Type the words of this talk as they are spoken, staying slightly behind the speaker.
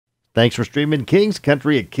Thanks for streaming King's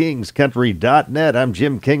Country at kingscountry.net. I'm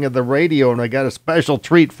Jim King of the radio, and I got a special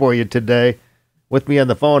treat for you today. With me on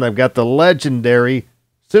the phone, I've got the legendary,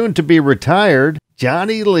 soon-to-be retired,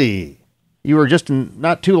 Johnny Lee. You were just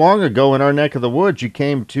not too long ago in our neck of the woods. You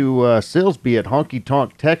came to Silsbee at Honky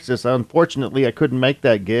Tonk, Texas. Unfortunately, I couldn't make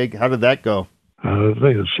that gig. How did that go? I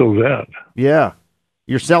think it's sold out. Yeah.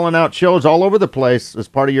 You're selling out shows all over the place as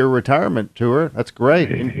part of your retirement tour. That's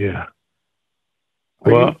great. Yeah.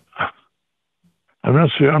 Well, I'm not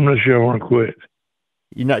sure. I'm not sure I want to quit.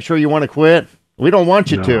 You're not sure you want to quit? We don't want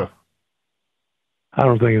you No. to. I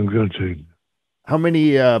don't think I'm going to. How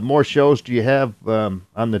many more shows do you have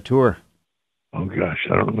on the tour? Oh gosh,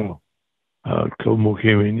 I don't know. A couple more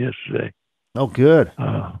came in yesterday. Oh, good.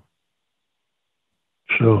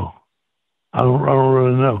 So I don't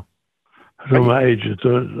really know. I know my agent.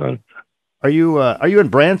 Are you in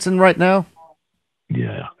Branson right now?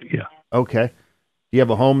 Yeah. Okay. Do you have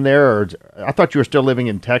a home there, or I thought you were still living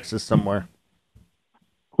in Texas somewhere?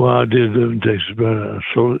 Well, I did live in Texas, but I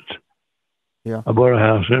sold it. Yeah. I bought a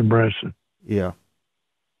house in Branson. Yeah.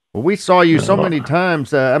 Well, we saw you so many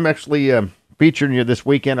times. I'm actually featuring you this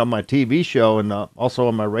weekend on my TV show and also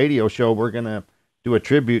on my radio show. We're going to do a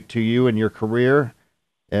tribute to you and your career.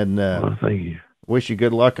 And Well, thank you. wish you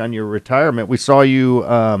good luck on your retirement. We saw you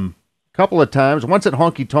a couple of times, once at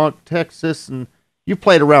Honky Tonk, Texas, and you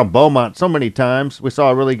played around Beaumont so many times. We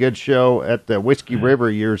saw a really good show at the Whiskey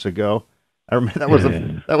River years ago. I remember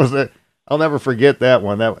that was a I'll never forget that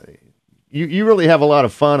one. You really have a lot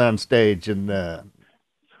of fun on stage, and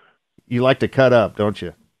you like to cut up, don't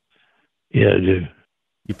you? Yeah, I do.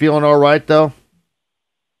 You feeling all right though?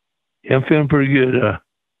 Yeah, I'm feeling pretty good.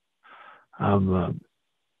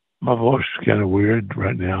 My voice is kind of weird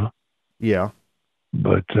right now, Yeah.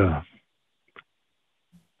 but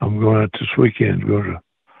I'm going out this weekend to go to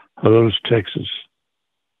Helotes, Texas,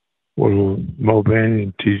 with Mo Bandy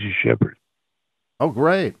and T.G. Shepherd. Oh,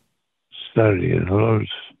 great. Saturday in Helotes.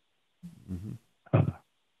 Mm-hmm.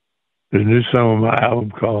 There's a new song on my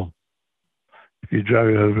album called "If You Drive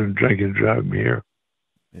Your Husband Drinking, Drive Me Here."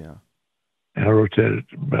 Yeah. And I wrote that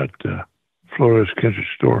about Florida's country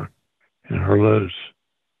store in Helotes,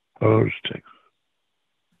 Texas.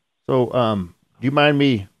 So, do you mind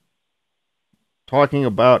me talking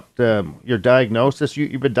about your diagnosis?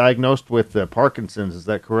 You've been diagnosed with Parkinson's, is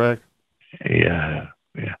that correct? Yeah.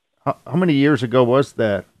 How many years ago was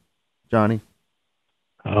that, Johnny?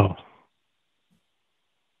 Oh,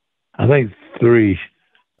 I think 3.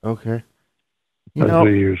 Okay. About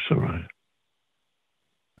 3 years, something.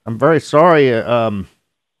 I'm very sorry. I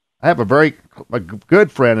have a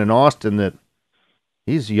good friend in Austin that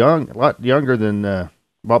he's young, a lot younger than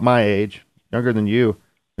about my age, younger than you.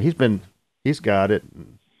 He's got it.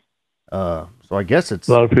 So I guess it's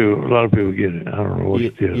A lot of people get it. I don't know what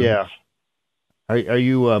it is. Yeah. Are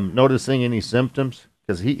you noticing any symptoms?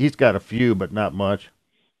 Because he's got a few, but not much.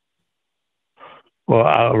 Well,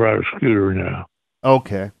 I ride a scooter now.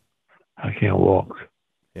 Okay. I can't walk.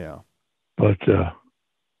 Yeah. But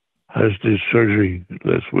I just did surgery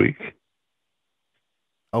last week.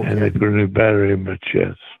 Okay. And they put a new battery in my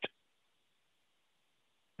chest.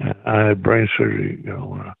 And I had brain surgery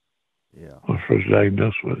when I was first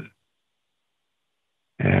diagnosed with it.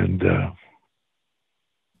 And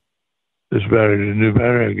this battery, the new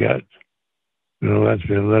battery I got, that's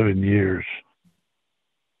been 11 years.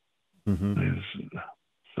 Mm-hmm.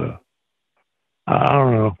 So I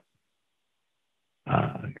don't know.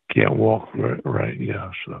 I can't walk right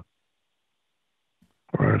now, so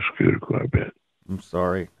I ride a scooter quite a bit. I'm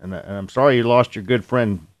sorry, and I'm sorry you lost your good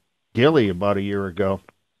friend Gilly about a year ago.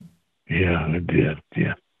 Yeah, I did.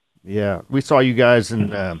 Yeah. Yeah, we saw you guys in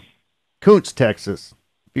Koontz, Texas,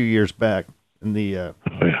 a few years back. In the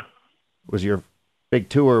was your big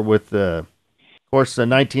tour with, of course,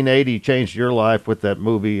 1980 changed your life with that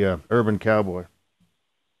movie Urban Cowboy.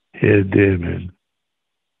 Yeah, it did, man.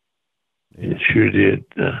 It sure did.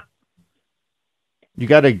 You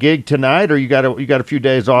got a gig tonight, or you got a few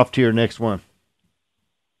days off to your next one?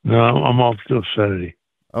 No, I'm off till Saturday.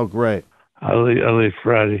 Oh, great. I leave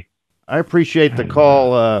Friday. I appreciate the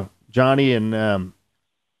call, Johnny, and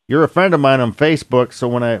you're a friend of mine on Facebook. So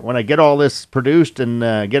when I get all this produced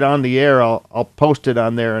and get on the air, I'll post it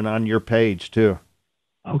on there and on your page too.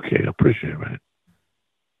 Okay, I appreciate it, man.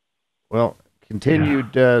 Well,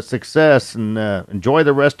 continued success and enjoy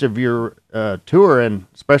the rest of your tour and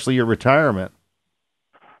especially your retirement.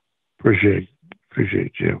 Appreciate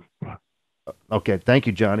it, Jim. Okay, thank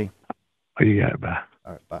you, Johnny. Oh, you got it. Bye.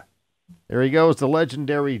 All right, bye. There he goes, the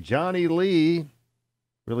legendary Johnny Lee,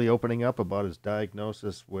 really opening up about his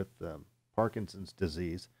diagnosis with Parkinson's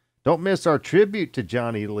disease. Don't miss our tribute to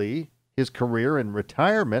Johnny Lee, his career and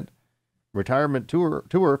retirement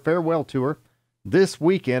tour, farewell tour, this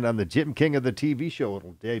weekend on the Jim King of the TV show.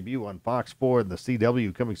 It'll debut on Fox 4 and the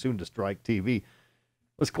CW, coming soon to Strike TV.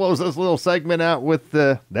 Let's close this little segment out with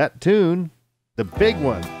that tune, the big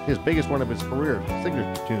one, his biggest one of his career,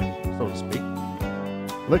 signature tune, so to speak.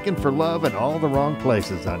 Looking for Love in All the Wrong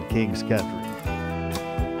Places on King's Country.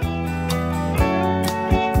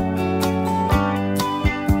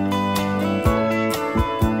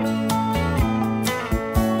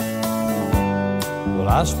 Well,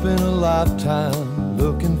 I spent a lifetime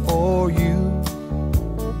looking for you.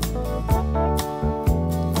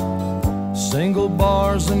 Single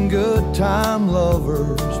bars and good time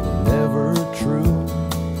lovers were never true.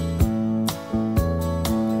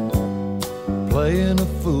 Playing a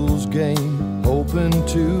fool's game, hoping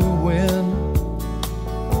to win,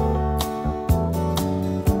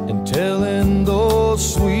 and telling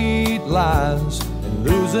those sweet lies and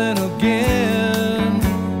losing again.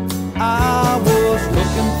 I was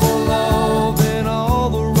looking for love in all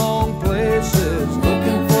the wrong places,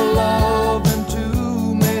 looking for love in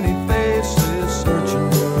too many faces,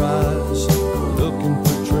 searching your eyes, looking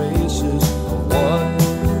for traces of what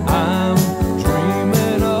I'm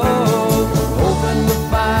dreaming of, hoping to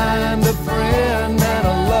find a friend and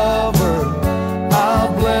a lover.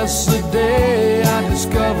 I'll bless the day I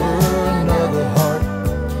discover another heart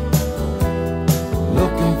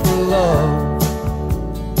looking for love.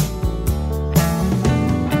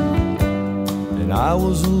 I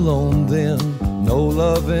was alone then, no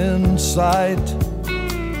love in sight,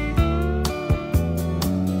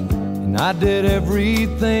 and I did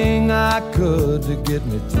everything I could to get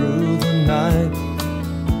me through the night.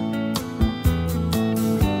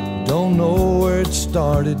 Don't know where it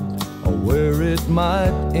started or where it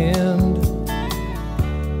might end.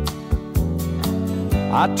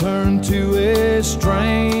 I turned to a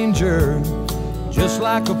stranger just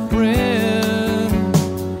like a friend.